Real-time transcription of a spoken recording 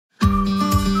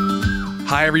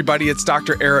Hi, everybody. It's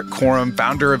Dr. Eric Corum,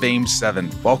 founder of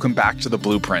AIM7. Welcome back to The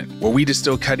Blueprint, where we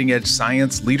distill cutting-edge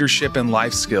science, leadership, and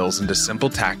life skills into simple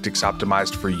tactics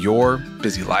optimized for your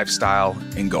busy lifestyle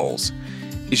and goals.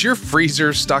 Is your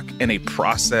freezer stuck in a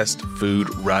processed food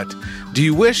rut? Do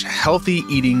you wish healthy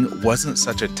eating wasn't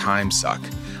such a time suck?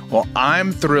 Well,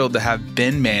 I'm thrilled to have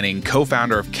Benn Manning,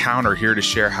 co-founder of Counter, here to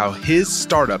share how his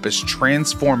startup is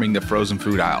transforming the frozen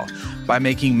food aisle by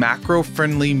making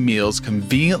macro-friendly meals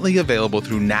conveniently available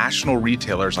through national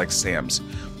retailers like Sam's.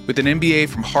 With an MBA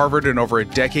from Harvard and over a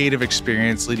decade of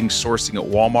experience leading sourcing at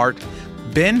Walmart,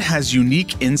 Benn has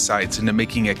unique insights into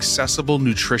making accessible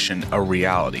nutrition a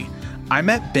reality. I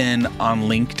met Benn on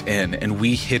LinkedIn and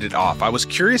we hit it off. I was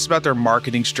curious about their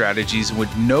marketing strategies, and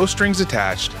with no strings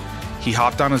attached, he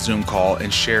hopped on a Zoom call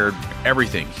and shared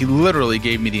everything. He literally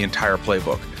gave me the entire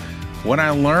playbook. When I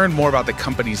learned more about the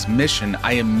company's mission,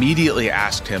 I immediately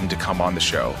asked him to come on the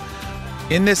show.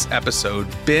 In this episode,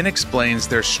 Benn explains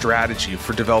their strategy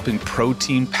for developing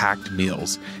protein-packed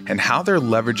meals and how they're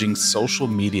leveraging social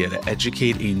media to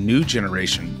educate a new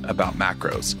generation about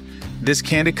macros. This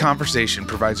candid conversation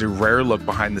provides a rare look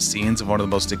behind the scenes of one of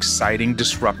the most exciting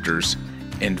disruptors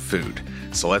in food.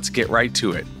 So let's get right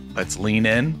to it. Let's lean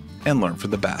in and learn from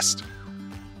the best.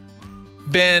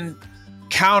 Benn,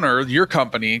 Counter, your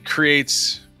company,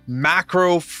 creates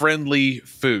macro-friendly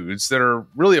foods that are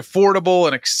really affordable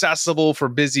and accessible for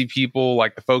busy people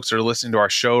like the folks that are listening to our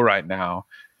show right now.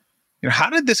 How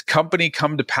did this company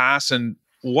come to pass, and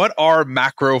what are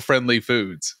macro-friendly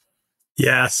foods?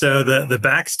 Yeah, so the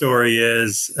backstory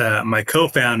is my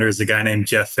co-founder is a guy named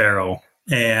Jeff Farrell,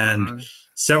 and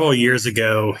several years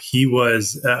ago, he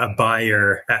was a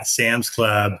buyer at Sam's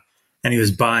Club, and he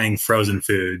was buying frozen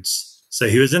foods. So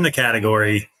he was in the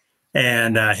category,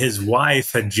 and his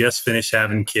wife had just finished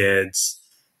having kids,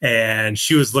 and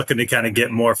she was looking to kind of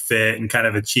get more fit and kind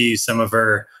of achieve some of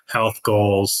her health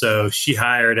goals. So she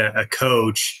hired a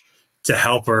coach to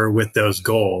help her with those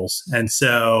goals. And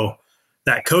so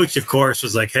that coach, of course,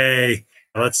 was like, hey,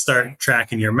 let's start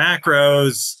tracking your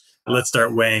macros. Let's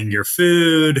start weighing your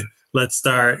food. Let's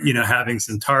start, having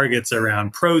some targets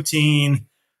around protein.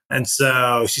 And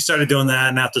so she started doing that.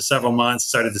 And after several months,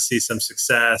 started to see some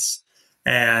success.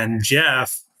 And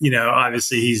Jeff,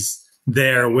 obviously he's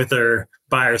there with her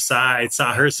by her side,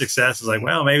 saw her success, was like,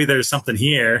 well, maybe there's something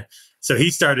here. So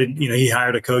he started, he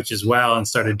hired a coach as well and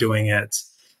started doing it.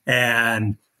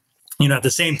 And, at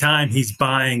the same time, he's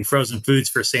buying frozen foods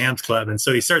for Sam's Club. And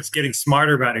so he starts getting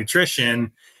smarter about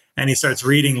nutrition, and he starts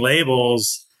reading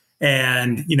labels.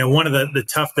 And, one of the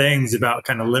tough things about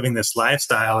kind of living this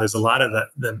lifestyle is a lot of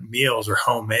the meals are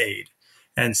homemade.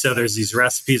 And so there's these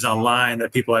recipes online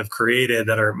that people have created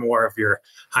that are more of your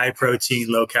high protein,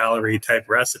 low calorie type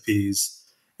recipes.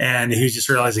 And he was just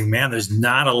realizing, man, there's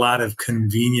not a lot of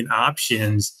convenient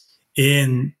options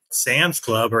in Sam's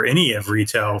Club or any of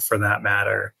retail for that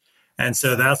matter. And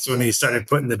so that's when he started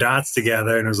putting the dots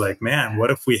together and was like, man, what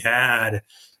if we had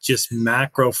just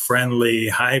macro-friendly,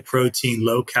 high-protein,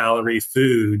 low-calorie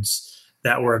foods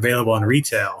that were available in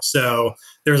retail? So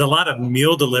there's a lot of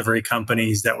meal delivery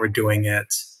companies that were doing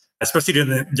it, especially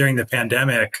during the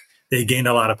pandemic. They gained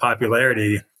a lot of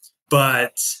popularity,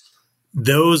 but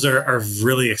those are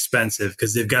really expensive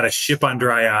because they've got to ship on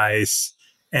dry ice,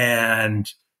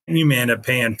 and you may end up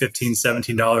paying $15,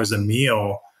 $17 a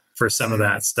meal for some of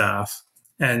that stuff.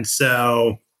 And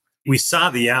so we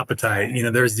saw the appetite.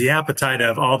 There's the appetite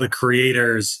of all the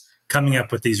creators coming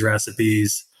up with these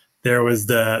recipes. There was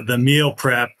the meal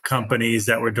prep companies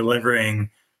that were delivering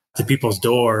to people's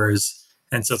doors.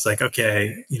 And so it's like,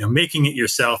 okay, making it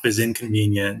yourself is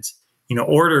inconvenient.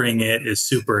 Ordering it is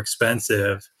super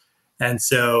expensive. And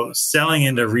so selling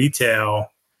into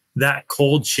retail, that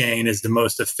cold chain is the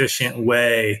most efficient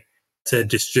way to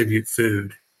distribute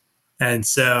food. And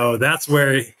so that's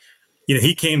where,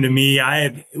 he came to me.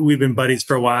 We've been buddies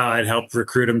for a while. I'd helped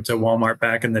recruit him to Walmart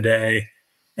back in the day.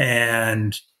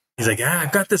 And he's like,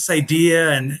 I've got this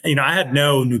idea. And, I had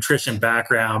no nutrition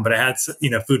background, but I had,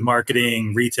 food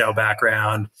marketing, retail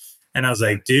background. And I was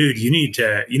like, dude, you need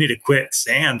to quit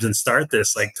Sam's and start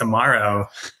this like tomorrow.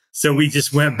 So we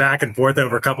just went back and forth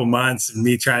over a couple months,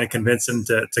 me trying to convince him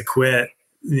to quit,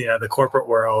 the corporate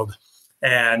world.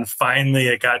 And finally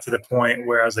it got to the point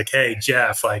where I was like, hey,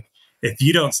 Jeff, like, if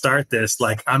you don't start this,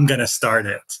 like, I'm going to start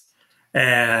it.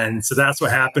 And so that's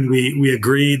what happened. We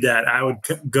agreed that I would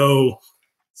go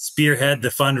spearhead the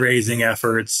fundraising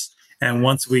efforts. And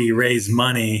once we raised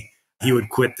money, he would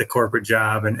quit the corporate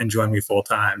job and join me full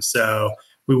time. So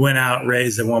we went out,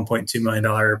 raised a $1.2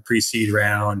 million pre-seed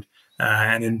round.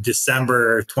 And in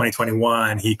December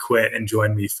 2021, he quit and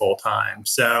joined me full time.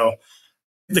 So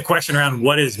the question around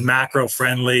what is macro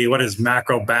friendly, what is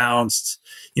macro balanced,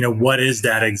 what is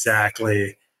that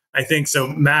exactly? I think so.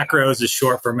 Macros is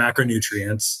short for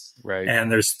macronutrients. Right.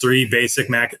 And there's three basic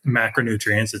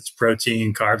macronutrients. It's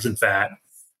protein, carbs, and fat.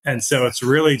 And so it's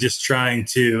really just trying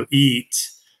to eat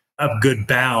a good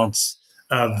balance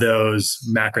of those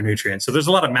macronutrients. So there's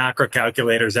a lot of macro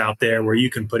calculators out there where you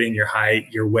can put in your height,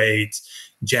 your weight,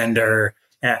 gender,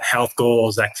 health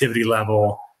goals, activity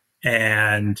level,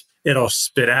 and it'll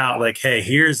spit out like, hey,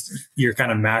 here's your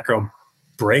kind of macro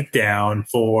breakdown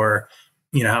for,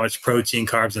 how much protein,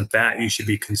 carbs, and fat you should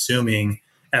be consuming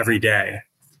every day.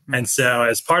 And so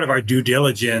as part of our due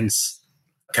diligence,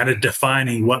 kind of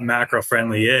defining what macro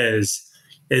friendly is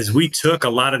we took a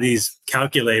lot of these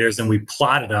calculators and we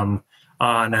plotted them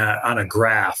on a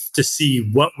graph to see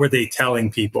what were they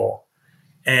telling people.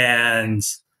 And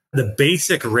the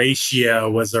basic ratio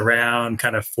was around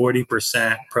kind of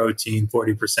 40% protein,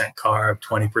 40% carb,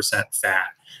 20% fat.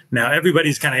 Now,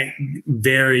 everybody's kind of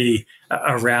vary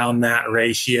around that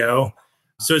ratio.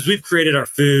 So as we've created our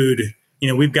food,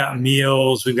 we've got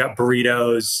meals, we've got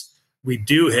burritos. We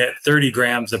do hit 30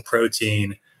 grams of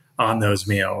protein on those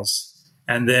meals.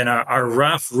 And then our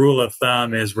rough rule of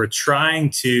thumb is we're trying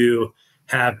to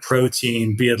have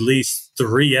protein be at least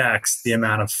 3x the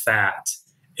amount of fat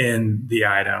in the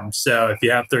item. So if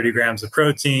you have 30 grams of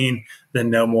protein, then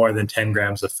no more than 10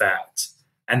 grams of fat.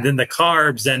 And then the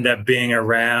carbs end up being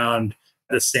around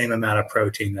the same amount of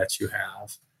protein that you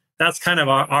have. That's kind of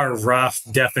our rough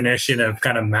definition of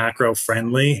kind of macro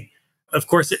friendly. Of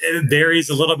course, it varies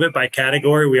a little bit by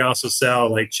category. We also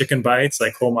sell like chicken bites,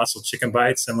 like whole muscle chicken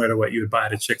bites, similar to what you would buy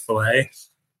at a Chick-fil-A.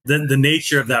 The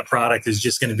nature of that product is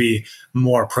just going to be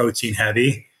more protein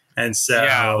heavy. And so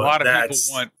a lot of people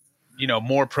want,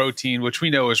 more protein, which we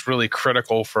know is really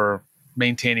critical for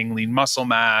maintaining lean muscle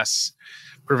mass,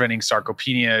 preventing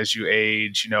sarcopenia as you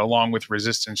age, along with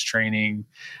resistance training.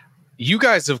 You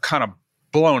guys have kind of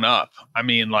blown up. I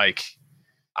mean,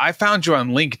 I found you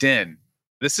on LinkedIn.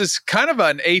 This is kind of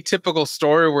an atypical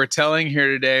story we're telling here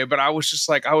today, but I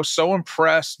was so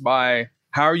impressed by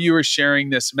how you were sharing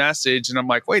this message. And I'm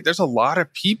like, wait, there's a lot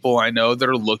of people I know that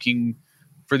are looking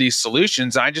for these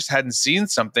solutions. I just hadn't seen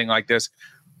something like this.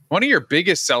 One of your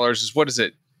biggest sellers is, what is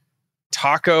it?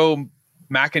 Taco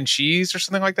mac and cheese or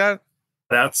something like that?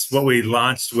 That's what we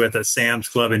launched with at Sam's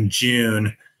Club in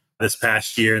June this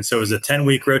past year. And so it was a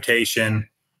 10-week rotation.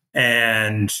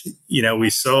 And, we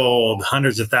sold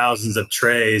hundreds of thousands of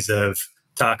trays of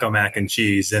taco mac and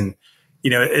cheese. And,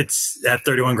 it's at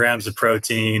 31 grams of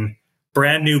protein,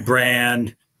 brand new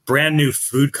brand, brand new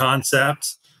food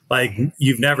concept. Like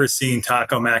you've never seen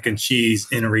taco mac and cheese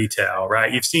in retail,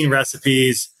 right? You've seen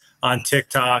recipes on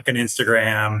TikTok and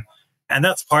Instagram. And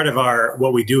that's part of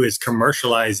what we do is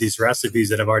commercialize these recipes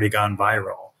that have already gone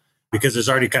viral because there's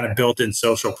already kind of built-in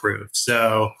social proof.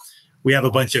 So we have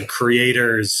a bunch of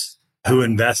creators who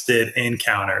invested in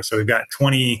Counter. So we've got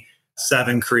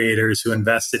 27 creators who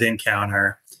invested in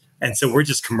Counter. And so we're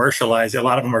just commercializing. A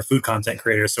lot of them are food content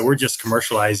creators. So we're just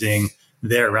commercializing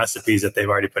their recipes that they've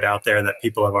already put out there that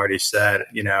people have already said,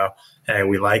 hey,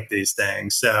 we like these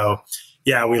things. So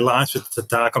yeah, we launched with the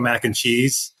taco mac and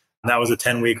cheese. That was a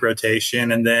 10-week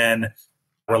rotation. And then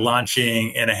we're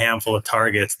launching in a handful of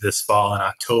Targets this fall in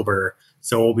October.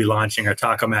 So we'll be launching our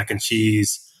taco mac and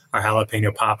cheese, our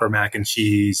jalapeno popper mac and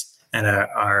cheese, and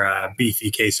our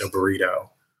beefy queso burrito.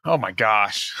 Oh my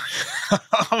gosh.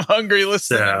 I'm hungry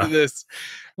listening to this.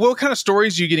 What kind of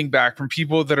stories are you getting back from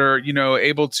people that are,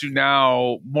 able to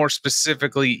now more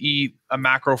specifically eat a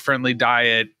macro-friendly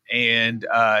diet and,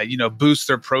 boost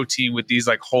their protein with these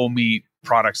like whole meat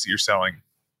products that you're selling?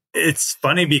 It's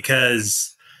funny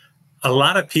because a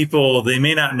lot of people, they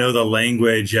may not know the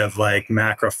language of like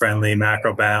macro-friendly,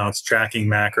 macro-balanced, tracking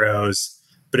macros.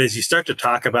 But as you start to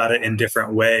talk about it in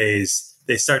different ways,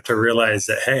 they start to realize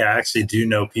that, hey, I actually do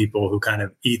know people who kind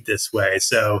of eat this way.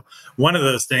 So one of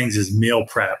those things is meal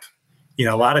prep.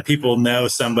 A lot of people know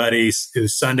somebody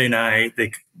who's Sunday night,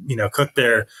 they, cook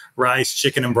their rice,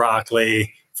 chicken, and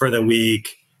broccoli for the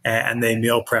week and they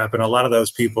meal prep. And a lot of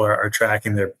those people are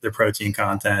tracking their protein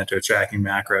content or tracking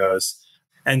macros.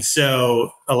 And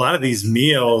so a lot of these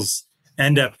meals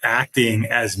end up acting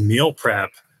as meal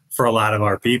prep for a lot of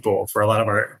our people, for a lot of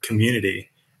our community.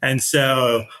 And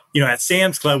so, at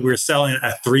Sam's Club, we were selling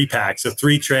a 3-pack, so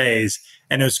 3 trays.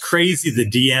 And it was crazy the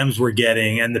DMs we're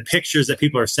getting and the pictures that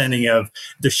people are sending of,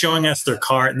 they're showing us their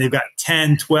cart and they've got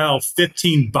 10, 12,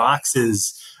 15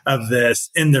 boxes of this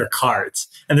in their carts.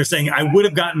 And they're saying, I would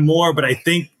have gotten more, but I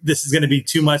think this is going to be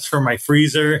too much for my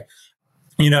freezer.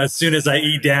 As soon as I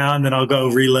eat down, then I'll go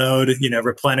reload,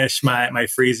 replenish my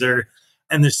freezer.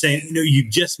 And they're saying, you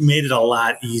just made it a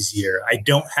lot easier. I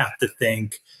don't have to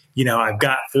think, I've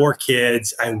got 4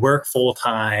 kids. I work full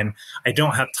time. I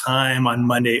don't have time on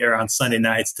Monday or on Sunday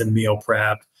nights to meal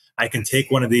prep. I can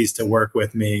take one of these to work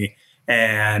with me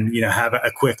and, have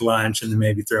a quick lunch and then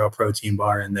maybe throw a protein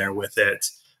bar in there with it.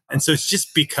 And so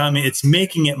it's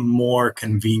making it more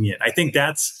convenient. I think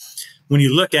that's when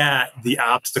you look at the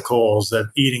obstacles of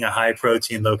eating a high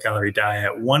protein, low calorie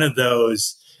diet, one of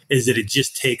those is that it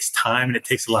just takes time and it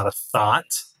takes a lot of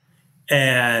thought,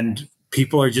 and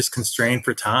people are just constrained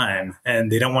for time and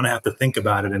they don't want to have to think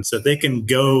about it. And so if they can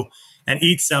go and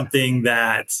eat something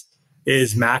that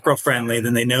is macro friendly,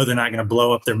 then they know they're not going to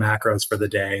blow up their macros for the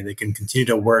day. They can continue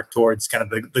to work towards kind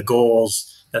of the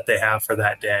goals that they have for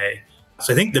that day.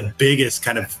 So I think the biggest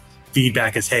kind of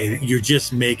feedback is, hey, you're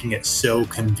just making it so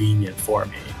convenient for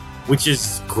me, which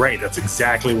is great. That's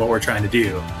exactly what we're trying to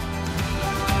do.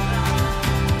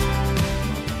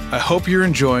 I hope you're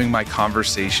enjoying my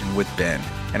conversation with Ben,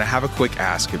 and I have a quick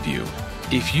ask of you.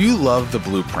 If you love the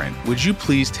Blueprint, would you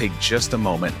please take just a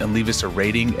moment and leave us a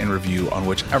rating and review on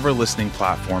whichever listening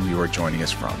platform you are joining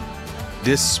us from?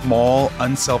 This small,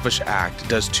 unselfish act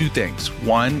does 2 things.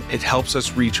 1, it helps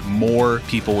us reach more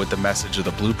people with the message of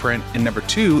the Blueprint. And number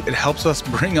 2, it helps us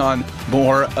bring on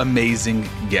more amazing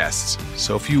guests.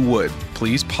 So if you would,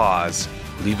 please pause,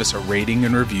 leave us a rating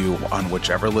and review on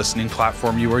whichever listening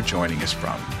platform you are joining us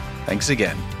from. Thanks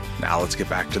again. Now let's get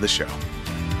back to the show.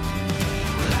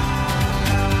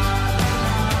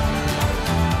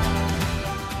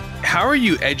 How are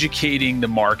you educating the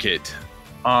market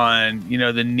on,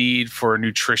 the need for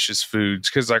nutritious foods?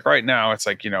 Because like right now it's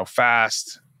like,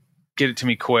 fast, get it to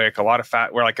me quick, a lot of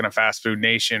fat. We're like in a fast food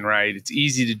nation, right? It's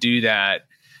easy to do that.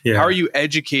 Yeah. How are you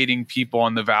educating people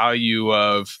on the value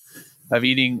of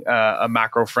eating a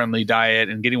macro friendly diet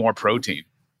and getting more protein?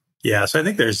 Yeah. So I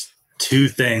think there's 2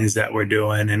 things that we're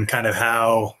doing and kind of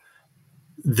how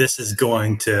this is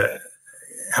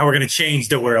how we're going to change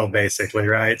the world basically.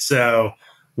 Right. So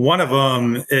one of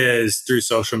them is through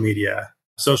social media.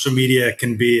 Social media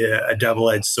can be a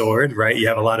double-edged sword, right? You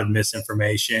have a lot of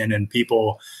misinformation and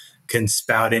people can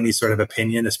spout any sort of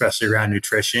opinion, especially around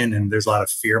nutrition. And there's a lot of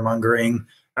fear-mongering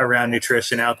around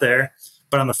nutrition out there.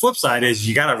 But on the flip side is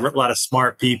you got a lot of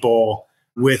smart people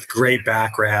with great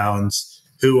backgrounds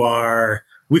who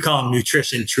we call them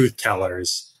nutrition truth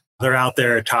tellers. They're out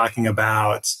there talking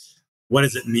about what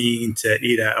does it mean to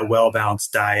eat a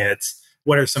well-balanced diet?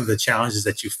 What are some of the challenges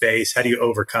that you face? How do you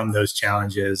overcome those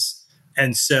challenges?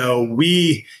 And so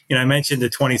I mentioned the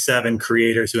 27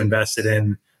 creators who invested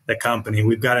in the company.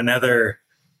 We call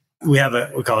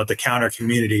it the Counter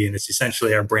Community, and it's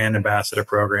essentially our brand ambassador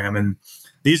program. And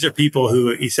these are people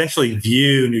who essentially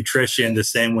view nutrition the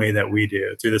same way that we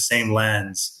do, through the same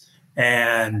lens.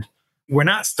 And we're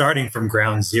not starting from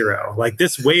ground zero. Like,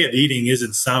 this way of eating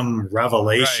isn't some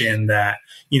revelation that,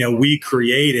 we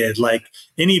created. Like,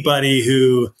 anybody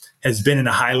who has been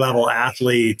a high level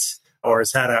athlete or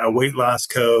has had a weight loss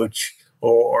coach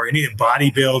or any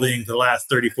bodybuilding for the last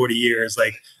 30, 40 years,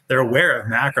 like, they're aware of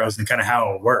macros and kind of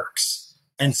how it works.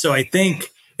 And so I think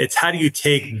it's how do you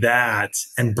take that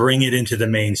and bring it into the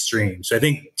mainstream? So I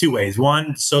think 2 ways.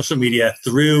 1, social media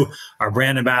through our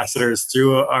brand ambassadors,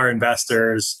 through our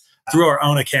investors, through our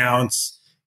own accounts.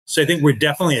 So I think we're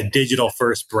definitely a digital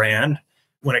first brand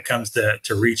when it comes to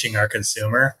reaching our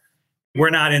consumer. We're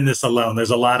not in this alone.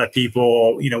 There's a lot of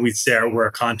people, we'd say we're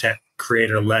a content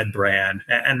creator led brand.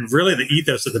 And really the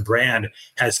ethos of the brand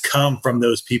has come from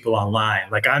those people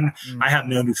online. Like I have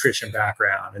no nutrition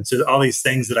background. And so all these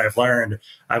things that I've learned,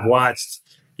 I've watched,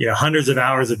 hundreds of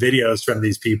hours of videos from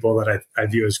these people that I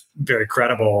view as very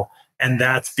credible. And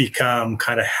that's become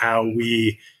kind of how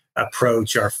we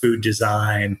approach our food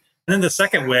design. And then the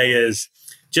second way is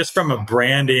just from a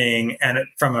branding and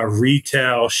from a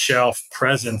retail shelf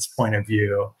presence point of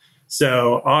view.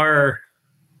 So our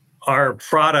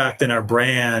product and our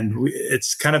brand,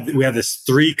 it's kind of, we have this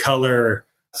 3-color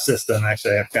system.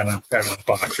 Actually, I've got a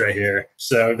box right here.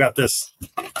 So we've got this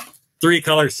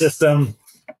 3-color system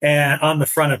and on the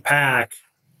front of pack.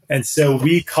 And so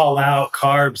we call out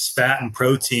carbs, fat, and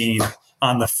protein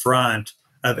on the front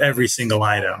of every single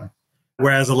item.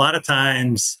 Whereas a lot of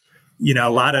times, a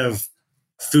lot of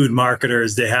food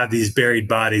marketers, they have these buried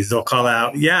bodies. They'll call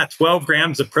out, 12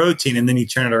 grams of protein, and then you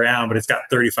turn it around, but it's got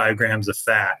 35 grams of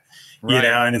fat, right.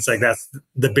 And it's like, that's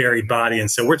the buried body.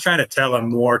 And so we're trying to tell a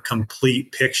more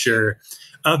complete picture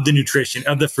of the nutrition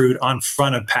of the food on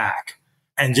front of pack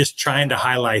and just trying to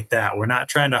highlight that. We're not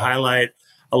trying to highlight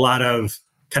a lot of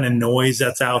kind of noise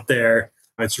that's out there.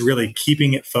 It's really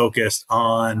keeping it focused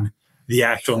on the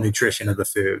actual nutrition of the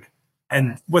food.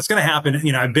 And what's going to happen,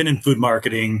 I've been in food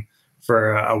marketing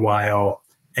for a while,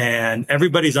 and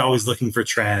everybody's always looking for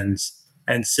trends.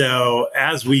 And so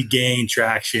as we gain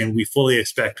traction, we fully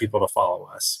expect people to follow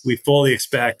us. We fully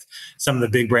expect some of the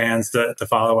big brands to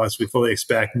follow us. We fully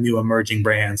expect new emerging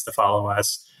brands to follow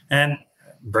us, and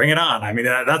bring it on. I mean,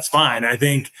 that's fine. I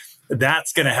think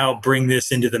that's going to help bring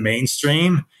this into the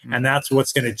mainstream. And that's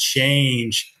what's going to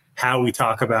change how we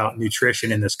talk about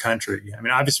nutrition in this country. I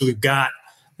mean, obviously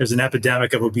there's an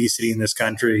epidemic of obesity in this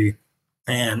country.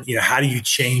 And, how do you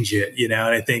change it? And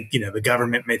I think, the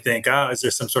government may think, oh, is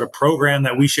there some sort of program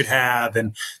that we should have?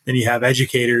 And then you have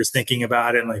educators thinking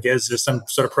about it. And like, is there some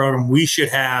sort of program we should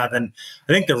have? And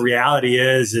I think the reality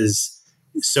is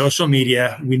social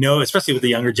media, we know, especially with the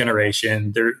younger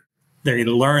generation, they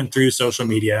learn through social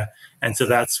media. And so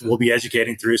we'll be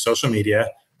educating through social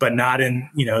media, but not in,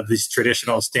 this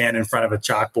traditional stand in front of a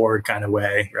chalkboard kind of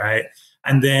way. Right.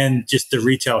 And then just the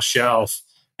retail shelf,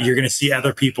 you're going to see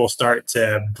other people start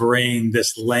to bring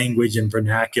this language and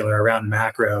vernacular around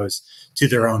macros to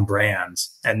their own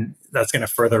brands. And that's going to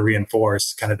further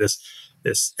reinforce kind of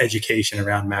this education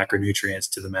around macronutrients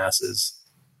to the masses.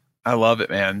 I love it,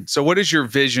 man. So what is your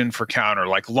vision for Counter?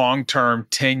 Like long-term,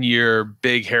 10-year,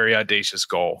 big, hairy, audacious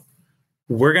goal?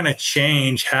 We're going to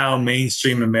change how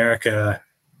mainstream America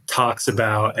talks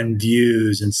about and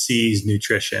views and sees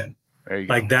nutrition. There you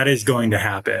go. Like that is going to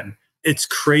happen. It's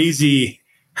crazy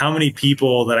how many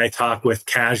people that I talk with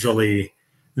casually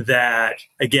that,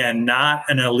 again, not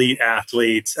an elite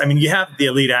athlete. I mean, you have the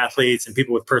elite athletes and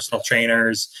people with personal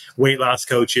trainers, weight loss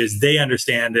coaches. They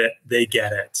understand it. They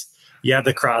get it. You have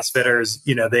the CrossFitters,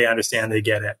 they understand, they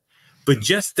get it. But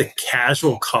just the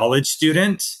casual college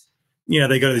student,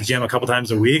 they go to the gym a couple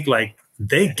times a week. Like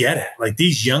they get it. Like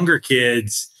these younger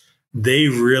kids, they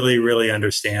really, really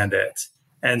understand it.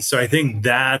 And so I think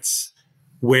that's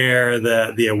where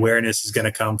the awareness is going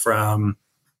to come from.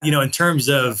 In terms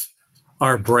of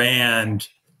our brand,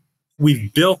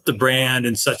 we've built the brand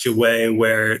in such a way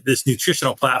where this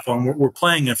nutritional platform, we're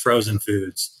playing in frozen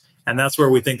foods. And that's where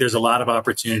we think there's a lot of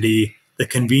opportunity. The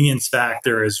convenience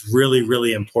factor is really,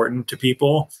 really important to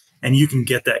people. And you can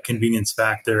get that convenience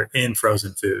factor in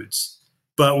frozen foods.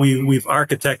 But we've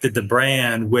architected the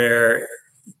brand where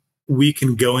we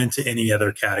can go into any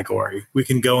other category. We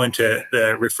can go into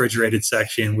the refrigerated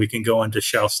section. We can go into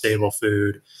shelf-stable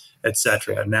food, et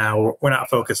cetera. Now, we're not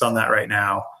focused on that right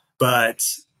now. But,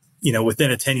 within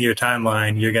a 10-year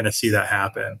timeline, you're going to see that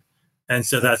happen. And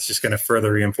so that's just going to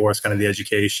further reinforce kind of the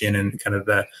education and kind of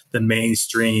the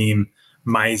mainstream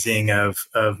mizing of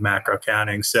macro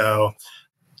counting. So,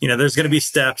 there's going to be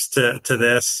steps to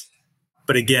this.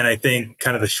 But again, I think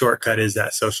kind of the shortcut is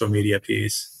that social media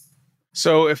piece.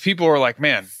 So if people are like,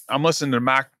 man, I'm listening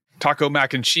to taco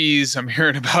mac and cheese, I'm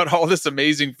hearing about all this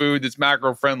amazing food that's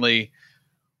macro friendly.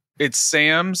 It's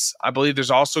Sam's. I believe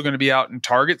there's also going to be out in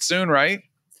Target soon, right?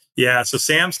 Yeah. So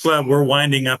Sam's Club, we're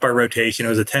winding up our rotation. It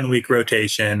was a 10-week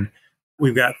rotation.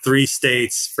 We've got 3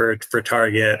 states for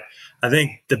Target. I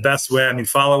think the best way,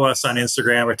 follow us on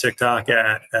Instagram or TikTok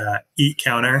at Eat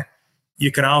Counter.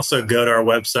 You can also go to our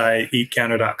website,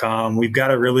 eatcounter.com. We've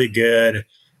got a really good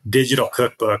digital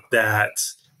cookbook that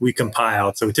we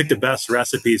compiled. So we took the best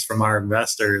recipes from our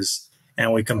investors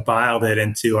and we compiled it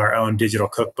into our own digital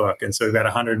cookbook. And so we've got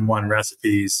 101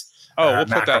 recipes. We'll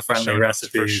put that friendly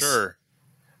recipes for sure.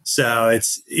 So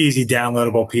it's easy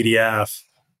downloadable PDF.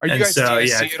 Are you guys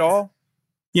DSC at all?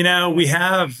 We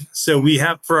have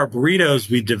for our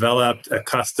burritos, we developed a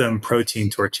custom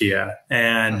protein tortilla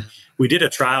and we did a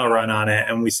trial run on it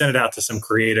and we sent it out to some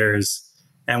creators.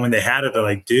 And when they had it, they're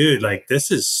like, dude, like, this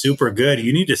is super good.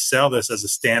 You need to sell this as a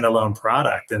standalone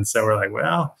product. And so we're like,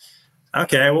 well,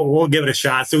 okay, we'll give it a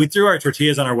shot. So we threw our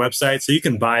tortillas on our website so you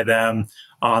can buy them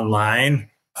online.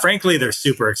 Frankly, they're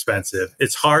super expensive.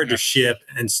 It's hard to ship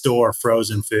and store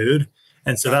frozen food.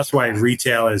 And so that's why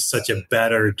retail is such a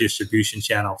better distribution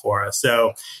channel for us.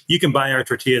 So you can buy our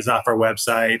tortillas off our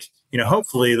website.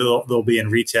 Hopefully they'll be in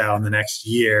retail in the next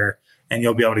year and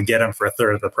you'll be able to get them for a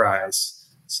third of the price.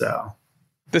 So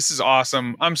this is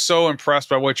awesome. I'm so impressed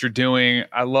by what you're doing.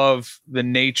 I love the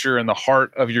nature and the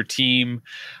heart of your team.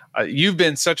 You've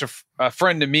been such a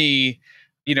friend to me.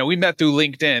 We met through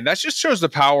LinkedIn. That just shows the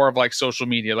power of like social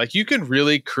media. Like you can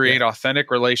really create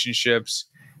authentic relationships.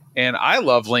 And I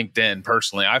love LinkedIn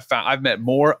personally. I've met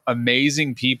more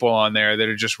amazing people on there that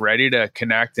are just ready to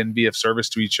connect and be of service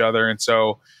to each other. And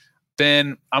so,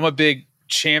 Ben, I'm a big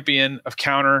champion of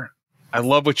Counter. I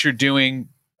love what you're doing.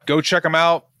 Go check them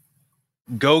out.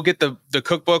 Go get the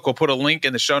cookbook. We'll put a link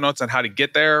in the show notes on how to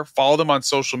get there. Follow them on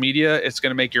social media. It's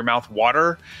going to make your mouth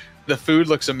water. The food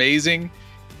looks amazing.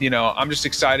 I'm just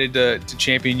excited to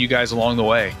champion you guys along the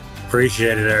way.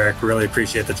 Appreciate it, Eric. Really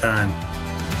appreciate the time.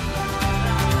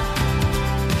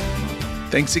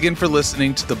 Thanks again for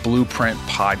listening to the Blueprint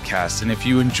Podcast. And if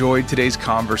you enjoyed today's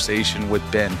conversation with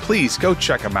Benn, please go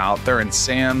check them out. They're in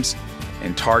Sam's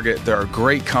and Target. They're a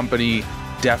great company,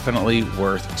 definitely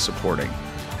worth supporting.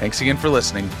 Thanks again for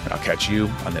listening, and I'll catch you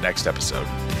on the next episode.